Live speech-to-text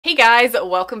Hey guys,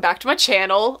 welcome back to my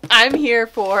channel. I'm here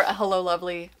for a Hello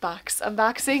Lovely box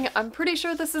unboxing. I'm pretty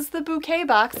sure this is the Bouquet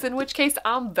box, in which case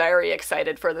I'm very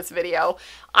excited for this video.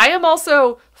 I am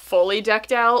also fully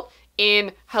decked out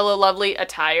in Hello Lovely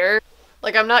attire.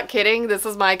 Like, I'm not kidding, this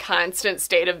is my constant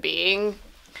state of being.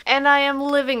 And I am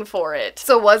living for it.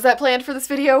 So was that planned for this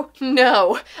video?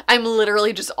 No. I'm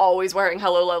literally just always wearing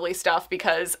Hello Lovely stuff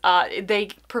because they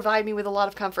provide me with a lot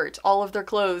of comfort. All of their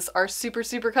clothes are super,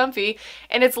 super comfy,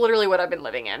 and it's literally what I've been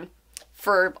living in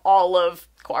for all of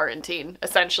quarantine,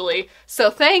 essentially.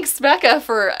 So thanks, Becca,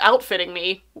 for outfitting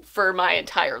me for my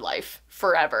entire life.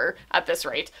 Forever, at this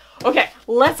rate. Okay,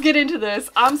 let's get into this.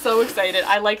 I'm so excited.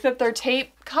 I like that their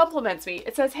tape compliments me.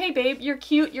 It says, hey babe, you're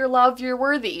cute, you're loved, you're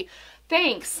worthy.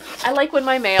 Thanks. I like when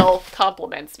my mail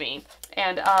compliments me.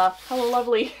 And Hello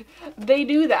Lovely, they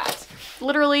do that.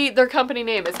 Literally, their company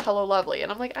name is Hello Lovely. And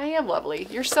I'm like, I am lovely.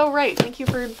 You're so right. Thank you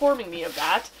for informing me of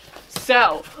that.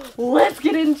 So, let's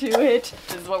get into it.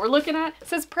 This is what we're looking at. It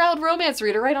says Proud Romance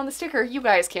Reader right on the sticker. You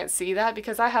guys can't see that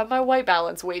because I have my white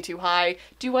balance way too high.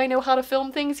 Do I know how to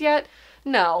film things yet?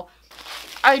 No.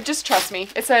 Just trust me.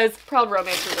 It says Proud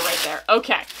Romance Reader right there.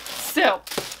 Okay, so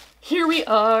here we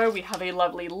are. We have a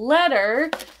lovely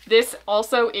letter. This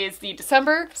also is the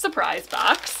December surprise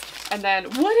box. And then,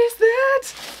 what is that?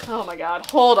 Oh my god,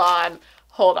 hold on.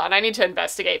 Hold on, I need to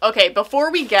investigate. Okay,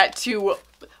 before we get to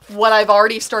what I've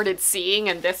already started seeing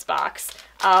in this box,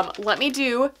 let me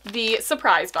do the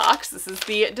surprise box. This is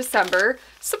the December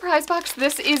surprise box.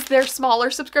 This is their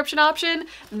smaller subscription option.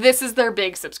 This is their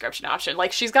big subscription option.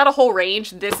 Like, she's got a whole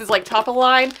range. This is like top of the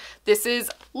line. This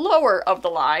is lower of the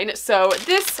line. So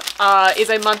this is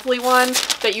a monthly one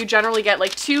that you generally get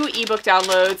like 2 ebook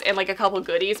downloads and like a couple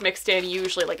goodies mixed in,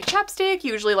 usually like a chapstick,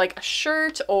 usually like a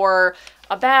shirt or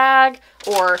a bag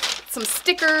or some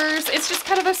stickers. It's just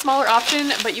kind of a smaller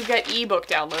option, but you get ebook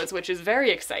downloads, which is very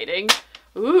exciting.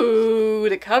 Ooh,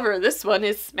 the cover. This one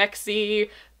is smexy.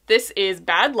 This is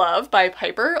Bad Love by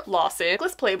Piper Lawson.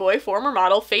 Nicholas Playboy, former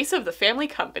model, face of the family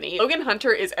company. Logan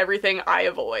Hunter is everything I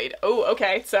avoid. Oh,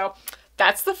 okay, so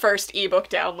that's the first ebook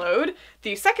download.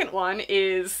 The second one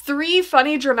is 3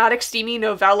 Funny Dramatic Steamy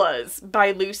Novellas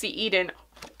by Lucy Eden.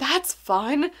 That's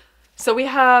fun. So we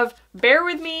have Bear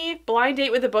With Me, Blind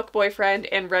Date with a Book Boyfriend,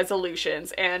 and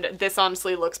Resolutions, and this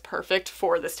honestly looks perfect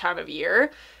for this time of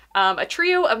year. A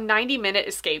trio of 90-minute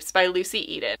escapes by Lucy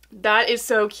Eden. That is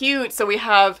so cute. So we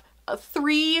have a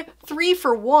 3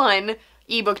 for 1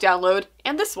 ebook download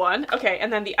and this one. Okay,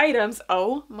 and then the items.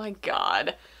 Oh my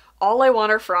god. All I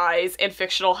Want Are Fries and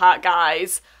Fictional Hot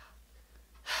Guys.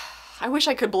 I wish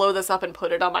I could blow this up and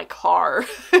put it on my car.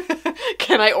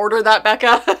 Can I order that,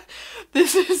 Becca?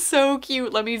 This is so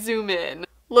cute. Let me zoom in.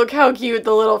 Look how cute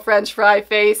the little French fry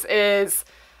face is.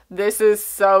 This is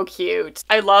so cute.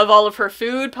 I love all of her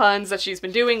food puns that she's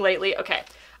been doing lately. Okay,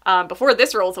 before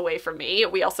this rolls away from me,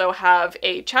 we also have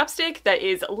a chapstick that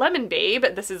is Lemon Babe.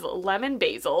 This is Lemon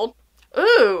Basil.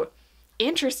 Ooh,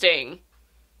 interesting.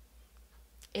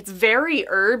 It's very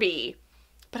herby,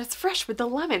 but it's fresh with the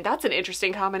lemon. That's an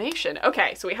interesting combination.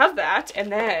 Okay, so we have that, and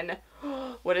then,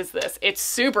 what is this? It's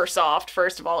super soft,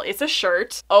 first of all. It's a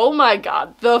shirt. Oh my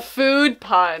god, the food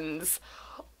puns.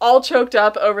 All choked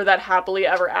up over that happily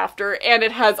ever after, and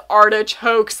it has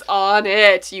artichokes on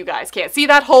it. You guys can't see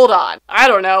that? Hold on. I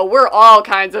don't know. We're all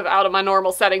kinds of out of my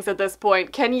normal settings at this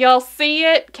point. Can y'all see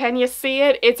it? Can you see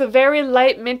it? It's a very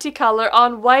light minty color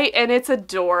on white, and it's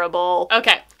adorable.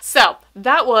 Okay, so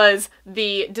that was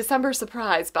the December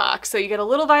surprise box. So you get a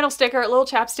little vinyl sticker, a little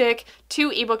chapstick,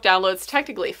 2 ebook downloads,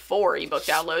 technically 4 ebook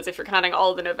downloads if you're counting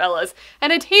all of the novellas,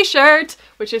 and a t-shirt,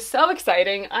 which is so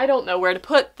exciting. I don't know where to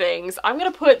put things. I'm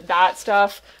gonna put that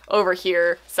stuff over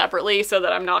here separately so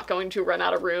that I'm not going to run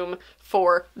out of room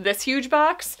for this huge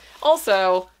box.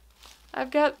 Also,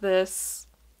 I've got this.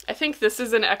 I think this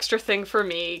is an extra thing for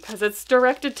me because it's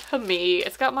directed to me.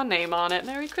 It's got my name on it.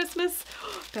 Merry Christmas.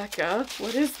 Becca,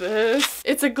 what is this?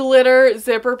 It's a glitter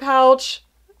zipper pouch.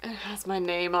 It has my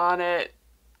name on it.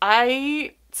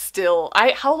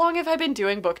 How long have I been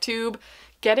doing BookTube?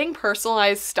 Getting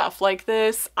personalized stuff like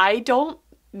this, I don't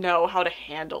know how to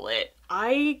handle it.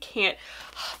 I can't.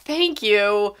 Thank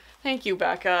you. Thank you,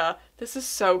 Becca. This is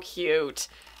so cute.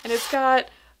 And it's got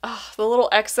the little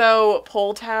EXO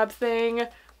pull tab thing.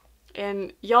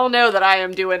 And y'all know that I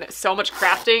am doing so much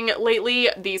crafting lately.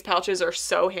 These pouches are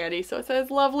so handy. So it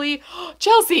says lovely.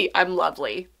 Chelsea, I'm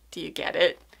lovely. Do you get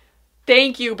it?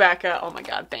 Thank you, Becca. Oh my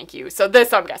god, thank you. So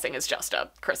this, I'm guessing, is just a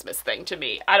Christmas thing to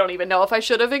me. I don't even know if I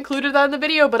should have included that in the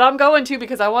video, but I'm going to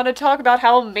because I want to talk about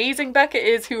how amazing Becca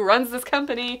is, who runs this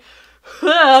company.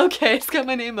 Okay, it's got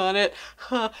my name on it.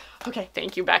 Okay,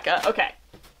 thank you, Becca. Okay,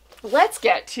 let's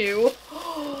get to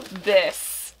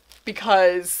this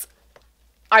because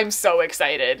I'm so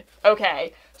excited.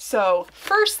 Okay, so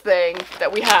first thing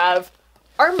that we have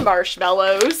are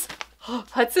marshmallows.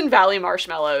 Hudson Valley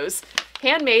marshmallows.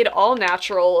 Handmade, all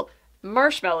natural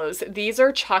marshmallows. These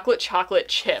are chocolate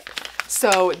chip.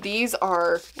 So these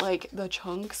are like the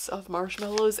chunks of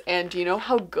marshmallows, and do you know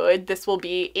how good this will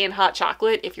be in hot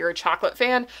chocolate? If you're a chocolate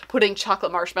fan, putting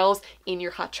chocolate marshmallows in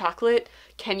your hot chocolate,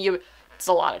 it's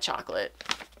a lot of chocolate.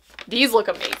 These look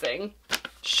amazing.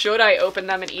 Should I open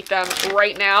them and eat them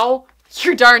right now?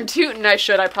 You're darn tootin' I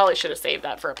should. I probably should have saved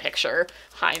that for a picture.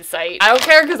 Hindsight. I don't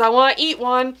care because I want to eat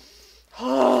one.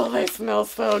 Oh, they smell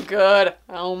so good.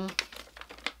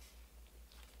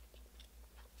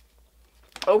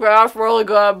 Okay, that's really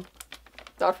good.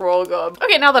 That's really good.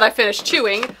 Okay, now that I finished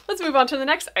chewing, let's move on to the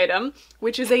next item,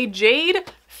 which is a jade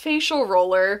facial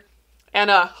roller and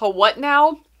a what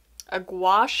now? A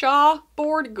gua sha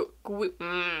board?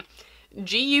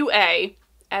 G-U-A-S-H-A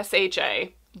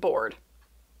board.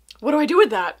 What do I do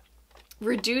with that?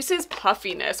 Reduces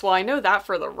puffiness. Well, I know that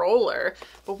for the roller,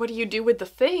 but what do you do with the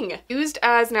thing? Used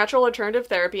as natural alternative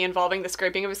therapy involving the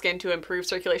scraping of the skin to improve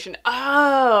circulation.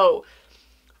 Oh!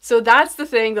 So that's the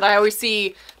thing that I always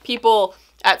see people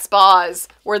at spas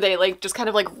where they like just kind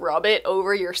of like rub it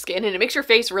over your skin and it makes your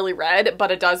face really red, but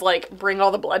it does like bring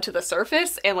all the blood to the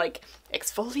surface and like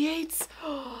exfoliates.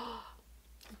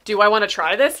 Do I want to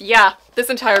try this? Yeah,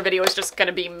 this entire video is just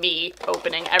gonna be me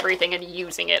opening everything and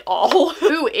using it all.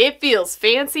 Ooh, it feels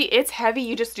fancy. It's heavy.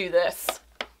 You just do this.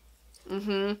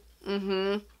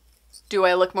 Do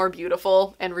I look more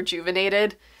beautiful and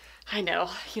rejuvenated? I know,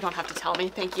 you don't have to tell me,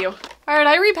 thank you. All right,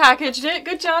 I repackaged it,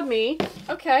 good job me.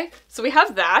 Okay, so we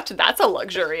have that, that's a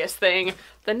luxurious thing.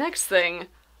 The next thing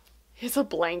is a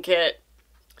blanket.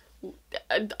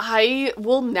 I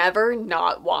will never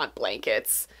not want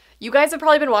blankets. You guys have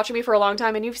probably been watching me for a long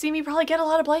time and you've seen me probably get a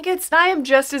lot of blankets. I am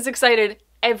just as excited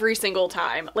every single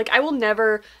time. Like, I will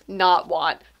never not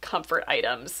want comfort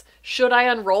items. Should I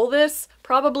unroll this?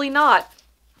 Probably not.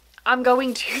 I'm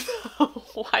going to though.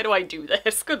 Why do I do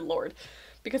this? Good Lord.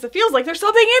 Because it feels like there's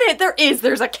something in it.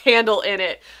 There's a candle in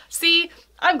it. See,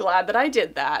 I'm glad that I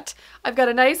did that. I've got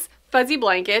a nice fuzzy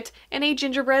blanket and a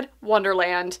gingerbread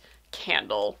wonderland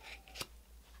candle.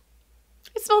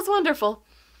 It smells wonderful.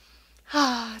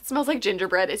 It smells like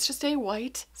gingerbread. It's just a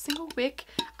white single wick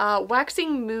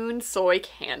waxing moon soy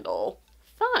candle.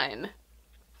 Fun.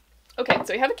 Okay,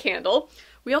 so we have a candle.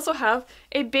 We also have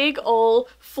a big ol'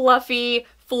 fluffy,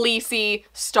 fleecy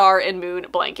star and moon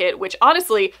blanket, which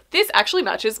honestly, this actually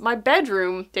matches my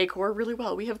bedroom decor really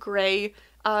well. We have gray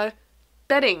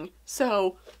bedding,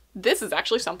 so this is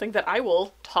actually something that I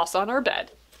will toss on our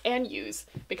bed and use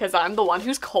because I'm the one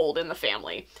who's cold in the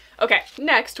family. Okay,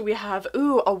 next we have,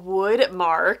 ooh, a wood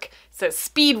mark. It says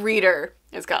speed reader.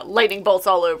 It's got lightning bolts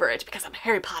all over it because I'm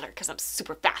Harry Potter, because I'm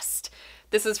super fast.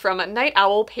 This is from Night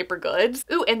Owl Paper Goods.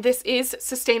 Ooh, and this is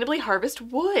sustainably harvest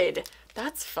wood.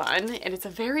 That's fun. And it's a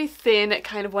very thin,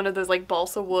 kind of one of those like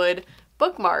balsa wood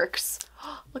bookmarks.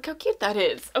 Look how cute that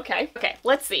is. Okay,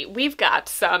 let's see. We've got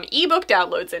some ebook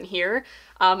downloads in here.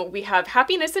 We have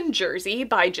Happiness in Jersey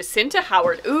by Jacinta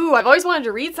Howard. Ooh, I've always wanted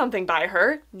to read something by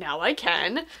her. Now I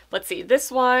can. Let's see,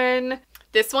 this one.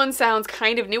 This one sounds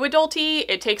kind of new adulty.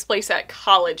 It takes place at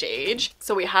college age.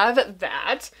 So we have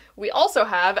that. We also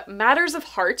have Matters of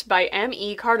Heart by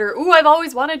M.E. Carter. Ooh, I've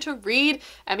always wanted to read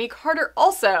M.E. Carter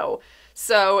also.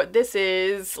 So this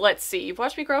is, let's see, you've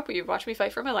watched me grow up, you've watched me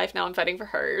fight for my life, now I'm fighting for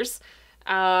hers.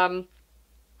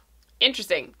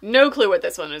 Interesting. No clue what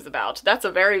this one is about. That's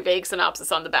a very vague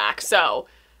synopsis on the back. So,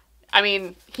 I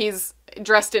mean, he's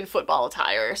dressed in football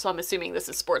attire, so I'm assuming this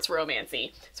is sports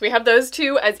romancy. So we have those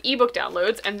two as ebook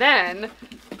downloads, and then,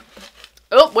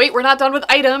 oh wait, we're not done with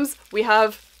items. We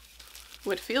have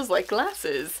what feels like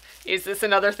glasses. Is this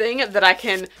another thing that I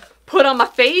can put on my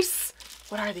face?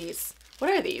 What are these? What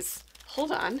are these?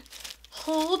 Hold on.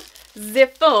 Hold the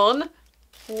phone.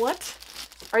 What?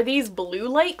 Are these blue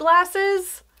light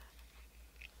glasses?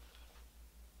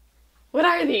 What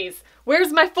are these?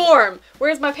 Where's my form?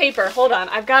 Where's my paper? Hold on,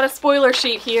 I've got a spoiler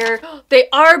sheet here. They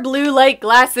are blue light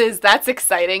glasses. That's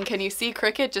exciting. Can you see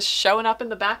Cricket just showing up in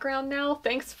the background now?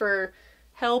 Thanks for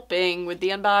helping with the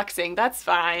unboxing. That's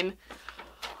fine.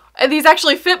 And these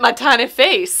actually fit my tiny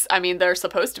face. I mean, they're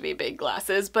supposed to be big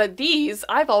glasses, but these,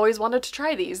 I've always wanted to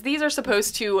try these. These are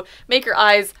supposed to make your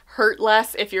eyes hurt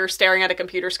less if you're staring at a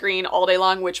computer screen all day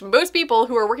long, which most people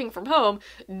who are working from home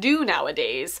do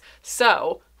nowadays.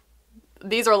 So,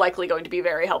 these are likely going to be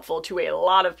very helpful to a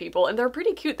lot of people, and they're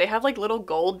pretty cute. They have like little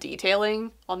gold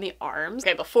detailing on the arms.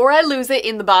 Okay, before I lose it,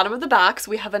 in the bottom of the box,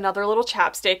 we have another little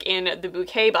chapstick in the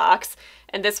Bouquet box,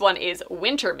 and this one is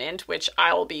Winter Mint, which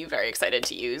I'll be very excited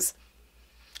to use.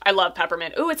 I love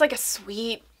peppermint. Ooh, it's like a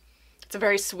sweet, it's a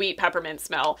very sweet peppermint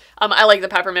smell. I like the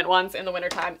peppermint ones in the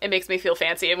wintertime. It makes me feel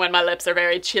fancy, and when my lips are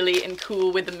very chilly and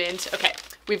cool with the mint. Okay,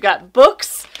 we've got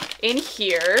books in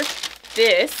here.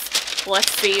 This,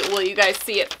 let's see, will you guys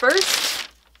see it first?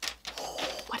 Oh,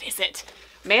 what is it?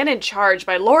 Man in Charge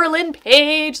by Laurelyn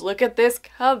Page. Look at this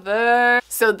cover.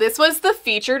 So this was the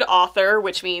featured author,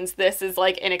 which means this is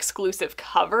like an exclusive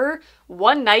cover.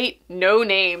 One Night, No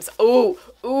Names. Ooh,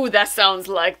 that sounds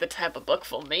like the type of book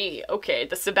for me. Okay,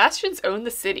 the Sebastians own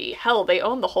the city. Hell, they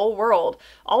own the whole world.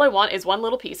 All I want is one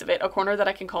little piece of it, a corner that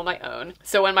I can call my own.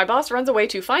 So when my boss runs away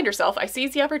to find herself, I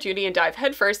seize the opportunity and dive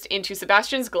headfirst into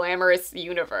Sebastian's glamorous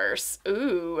universe.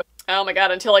 Ooh. Oh my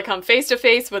god, until I come face to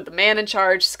face with the man in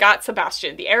charge, Scott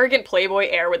Sebastian, the arrogant playboy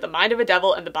heir with the mind of a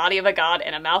devil and the body of a god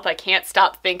and a mouth I can't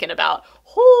stop thinking about.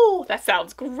 Ooh, that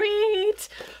sounds great.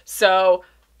 So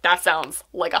that sounds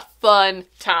like a fun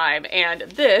time. And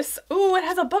this, ooh, it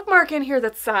has a bookmark in here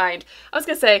that's signed. I was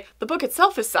gonna say, the book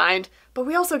itself is signed, but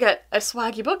we also get a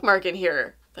swaggy bookmark in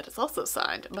here that is also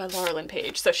signed by Laurelyn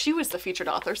Page. So she was the featured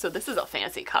author, so this is a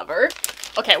fancy cover.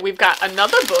 Okay, we've got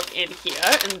another book in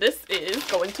here, and this is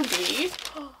going to be,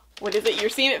 what is it? You're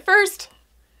seeing it first.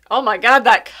 Oh my god,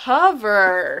 that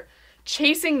cover!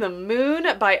 Chasing the Moon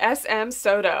by S.M.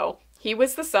 Soto. He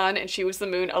was the sun and she was the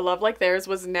moon. A love like theirs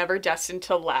was never destined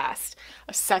to last.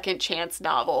 A second chance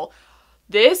novel.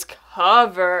 This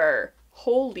cover,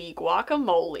 holy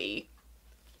guacamole.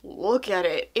 Look at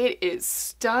it. It is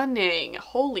stunning.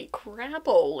 Holy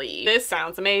crap-oli. This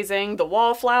sounds amazing. The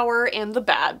Wallflower and the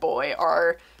Bad Boy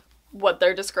are what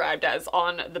they're described as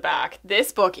on the back.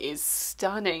 This book is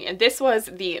stunning. And this was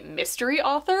the mystery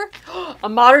author. A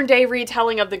modern day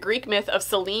retelling of the Greek myth of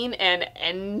Selene and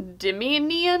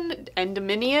Endymion?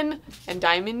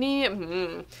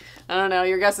 I don't know,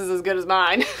 your guess is as good as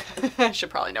mine. I should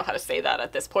probably know how to say that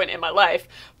at this point in my life,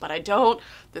 but I don't.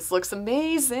 This looks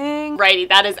amazing. Righty,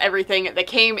 that is everything that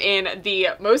came in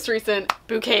the most recent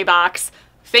Bouquet box.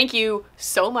 Thank you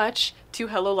so much to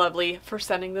Hello Lovely for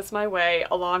sending this my way,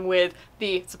 along with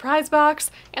the surprise box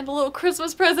and the little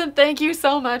Christmas present. Thank you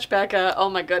so much, Becca. Oh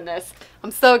my goodness.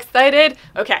 I'm so excited.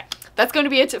 Okay, that's going to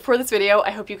be it for this video.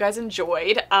 I hope you guys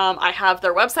enjoyed. I have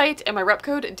their website and my rep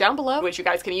code down below, which you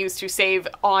guys can use to save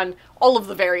on all of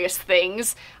the various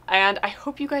things. And I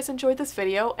hope you guys enjoyed this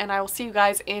video, and I will see you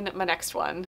guys in my next one.